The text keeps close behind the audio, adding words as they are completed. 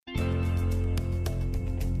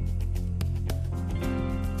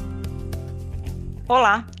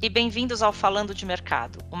Olá e bem-vindos ao Falando de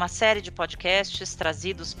Mercado, uma série de podcasts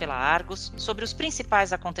trazidos pela Argos sobre os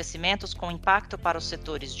principais acontecimentos com impacto para os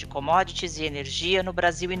setores de commodities e energia no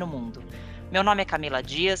Brasil e no mundo. Meu nome é Camila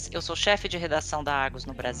Dias, eu sou chefe de redação da Argos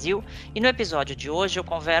no Brasil e no episódio de hoje eu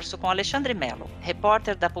converso com Alexandre Mello,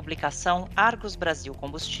 repórter da publicação Argos Brasil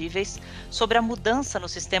Combustíveis, sobre a mudança no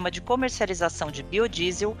sistema de comercialização de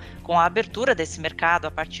biodiesel com a abertura desse mercado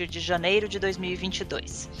a partir de janeiro de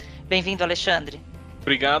 2022. Bem-vindo, Alexandre.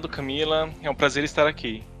 Obrigado, Camila. É um prazer estar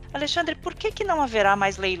aqui. Alexandre, por que não haverá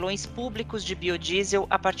mais leilões públicos de biodiesel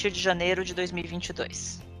a partir de janeiro de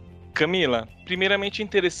 2022? Camila, primeiramente é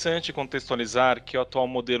interessante contextualizar que o atual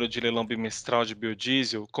modelo de leilão bimestral de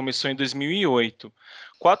biodiesel começou em 2008,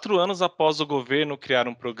 4 anos após o governo criar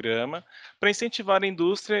um programa para incentivar a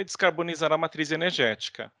indústria a descarbonizar a matriz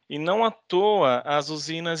energética. E não à toa, as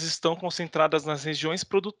usinas estão concentradas nas regiões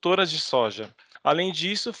produtoras de soja. Além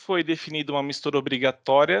disso, foi definida uma mistura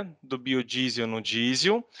obrigatória do biodiesel no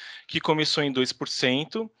diesel, que começou em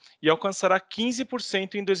 2% e alcançará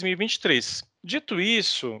 15% em 2023. Dito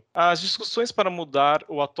isso, as discussões para mudar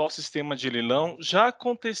o atual sistema de leilão já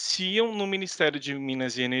aconteciam no Ministério de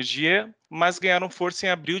Minas e Energia, mas ganharam força em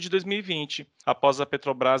abril de 2020, após a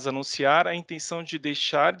Petrobras anunciar a intenção de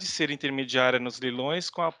deixar de ser intermediária nos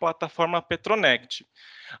leilões com a plataforma Petronect,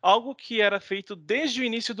 algo que era feito desde o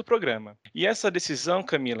início do programa. E essa decisão,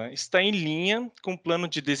 Camila, está em linha com o plano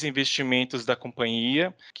de desinvestimentos da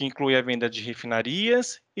companhia, que inclui a venda de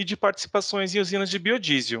refinarias e de participações em usinas de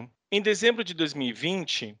biodiesel. Em dezembro de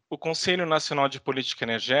 2020, o Conselho Nacional de Política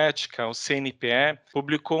Energética, o CNPE,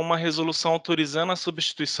 publicou uma resolução autorizando a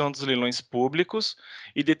substituição dos leilões públicos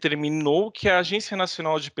e determinou que a Agência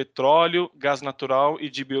Nacional de Petróleo, Gás Natural e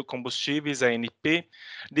de Biocombustíveis, ANP,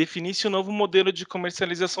 definisse o novo modelo de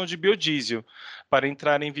comercialização de biodiesel para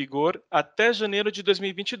entrar em vigor até janeiro de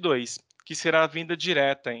 2022. Que será a venda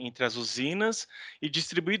direta entre as usinas e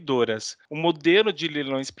distribuidoras. O modelo de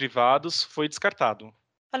leilões privados foi descartado.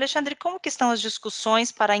 Alexandre, como que estão as discussões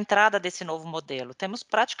para a entrada desse novo modelo? Temos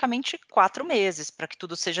praticamente 4 meses para que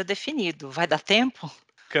tudo seja definido. Vai dar tempo?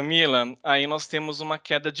 Camila, aí nós temos uma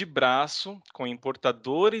queda de braço com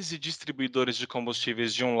importadores e distribuidores de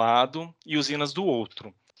combustíveis de um lado e usinas do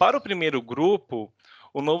outro. Para o primeiro grupo,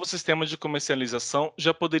 o novo sistema de comercialização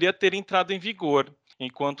já poderia ter entrado em vigor,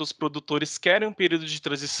 enquanto os produtores querem um período de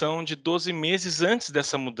transição de 12 meses antes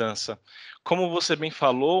dessa mudança. Como você bem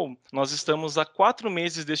falou, nós estamos há 4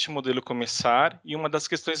 meses deste modelo começar e uma das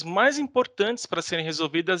questões mais importantes para serem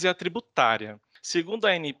resolvidas é a tributária. Segundo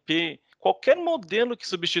a ANP, qualquer modelo que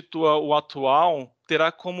substitua o atual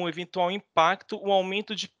terá como eventual impacto o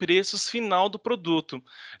aumento de preços final do produto,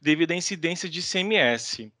 devido à incidência de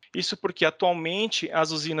ICMS. Isso porque atualmente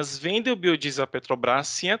as usinas vendem o biodiesel à Petrobras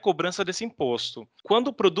sem a cobrança desse imposto. Quando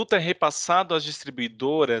o produto é repassado às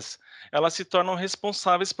distribuidoras, elas se tornam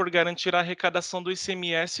responsáveis por garantir a arrecadação do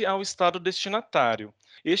ICMS ao estado destinatário.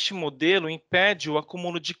 Este modelo impede o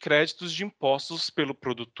acúmulo de créditos de impostos pelo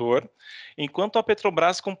produtor, enquanto a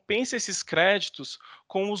Petrobras compensa esses créditos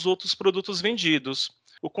com os outros produtos vendidos.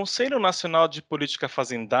 O Conselho Nacional de Política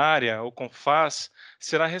Fazendária, o CONFAS,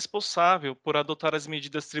 será responsável por adotar as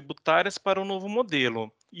medidas tributárias para o novo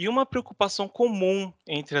modelo. E uma preocupação comum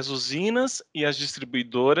entre as usinas e as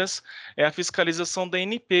distribuidoras é a fiscalização da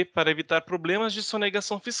ANP para evitar problemas de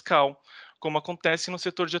sonegação fiscal, como acontece no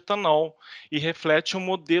setor de etanol, e reflete um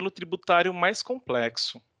modelo tributário mais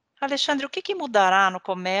complexo. Alexandre, o que mudará no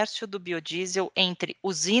comércio do biodiesel entre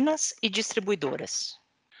usinas e distribuidoras?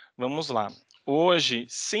 Vamos lá. Hoje,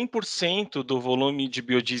 100% do volume de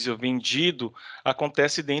biodiesel vendido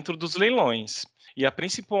acontece dentro dos leilões. E a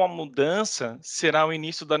principal mudança será o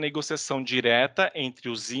início da negociação direta entre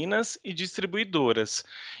usinas e distribuidoras,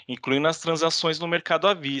 incluindo as transações no mercado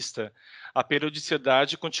à vista. A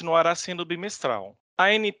periodicidade continuará sendo bimestral. A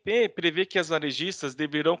ANP prevê que as varejistas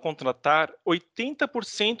deverão contratar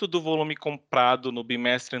 80% do volume comprado no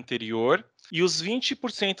bimestre anterior e os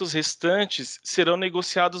 20% restantes serão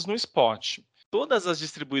negociados no spot. Todas as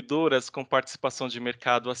distribuidoras com participação de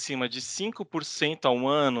mercado acima de 5% ao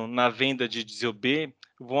ano na venda de diesel B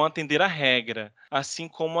vão atender à regra, assim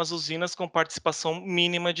como as usinas com participação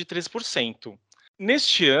mínima de 3%.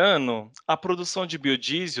 Neste ano, a produção de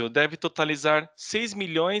biodiesel deve totalizar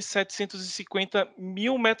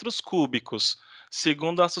 6.750.000 metros cúbicos,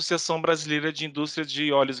 segundo a Associação Brasileira de Indústria de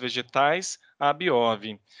Óleos Vegetais, a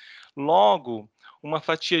ABIOV. Logo, uma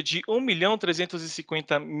fatia de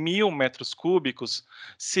 1.350.000 metros cúbicos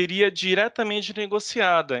seria diretamente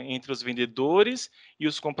negociada entre os vendedores e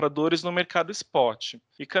os compradores no mercado spot.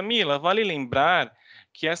 E Camila, vale lembrar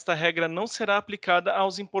que esta regra não será aplicada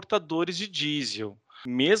aos importadores de diesel.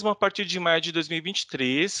 mesmo a partir de maio de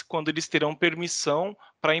 2023, quando eles terão permissão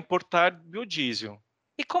para importar biodiesel.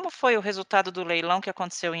 E como foi o resultado do leilão que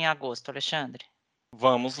aconteceu em agosto, Alexandre?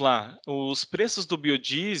 Vamos lá. Os preços do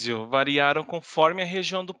biodiesel variaram conforme a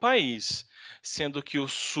região do país, sendo que o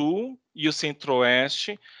sul e o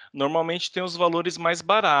centro-oeste normalmente têm os valores mais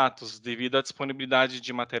baratos devido à disponibilidade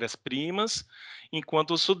de matérias-primas,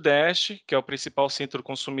 enquanto o sudeste, que é o principal centro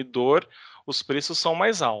consumidor, os preços são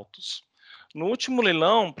mais altos. No último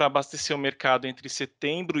leilão, para abastecer o mercado entre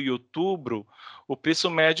setembro e outubro, o preço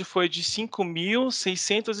médio foi de R$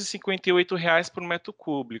 5.658 por metro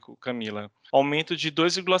cúbico, Camila, aumento de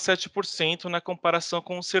 2,7% na comparação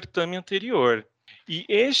com o certame anterior. E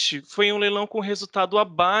este foi um leilão com resultado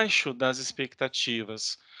abaixo das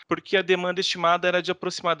expectativas, porque a demanda estimada era de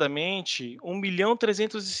aproximadamente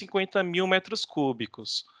 1.350.000 metros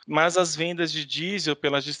cúbicos, mas as vendas de diesel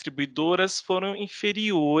pelas distribuidoras foram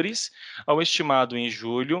inferiores ao estimado em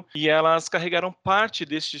julho e elas carregaram parte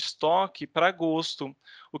deste estoque para agosto,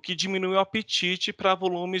 o que diminuiu o apetite para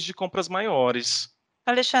volumes de compras maiores.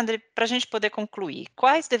 Alexandre, para a gente poder concluir,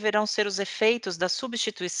 quais deverão ser os efeitos da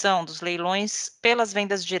substituição dos leilões pelas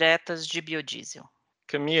vendas diretas de biodiesel?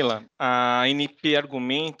 Camila, a ANP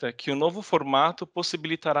argumenta que o novo formato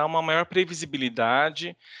possibilitará uma maior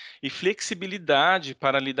previsibilidade e flexibilidade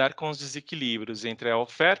para lidar com os desequilíbrios entre a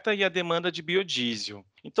oferta e a demanda de biodiesel.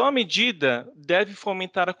 Então, a medida deve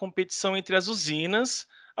fomentar a competição entre as usinas,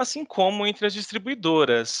 assim como entre as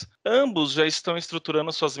distribuidoras. Ambos já estão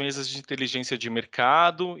estruturando suas mesas de inteligência de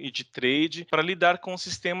mercado e de trade para lidar com os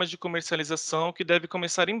sistemas de comercialização que deve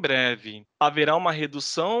começar em breve. Haverá uma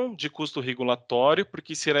redução de custo regulatório,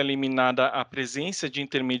 porque será eliminada a presença de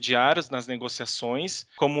intermediários nas negociações,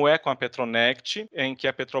 como é com a Petronect, em que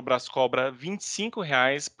a Petrobras cobra R$ 25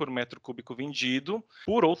 por metro cúbico vendido.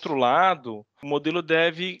 Por outro lado, o modelo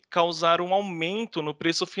deve causar um aumento no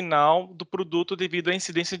preço final do produto devido à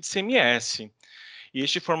incidência de ICMS. E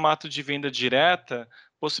este formato de venda direta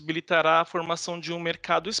possibilitará a formação de um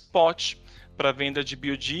mercado spot para a venda de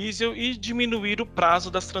biodiesel e diminuir o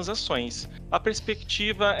prazo das transações. A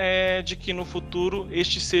perspectiva é de que no futuro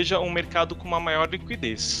este seja um mercado com uma maior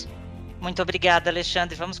liquidez. Muito obrigada,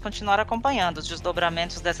 Alexandre. Vamos continuar acompanhando os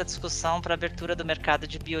desdobramentos dessa discussão para a abertura do mercado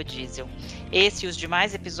de biodiesel. Esse e os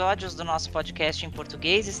demais episódios do nosso podcast em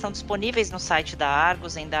português estão disponíveis no site da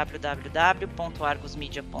Argos em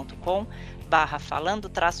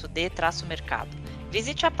www.argosmedia.com/falando-de-mercado.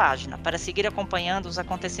 Visite a página para seguir acompanhando os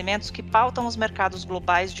acontecimentos que pautam os mercados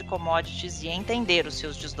globais de commodities e entender os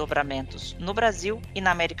seus desdobramentos no Brasil e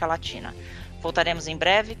na América Latina. Voltaremos em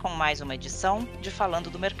breve com mais uma edição de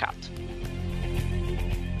Falando do Mercado.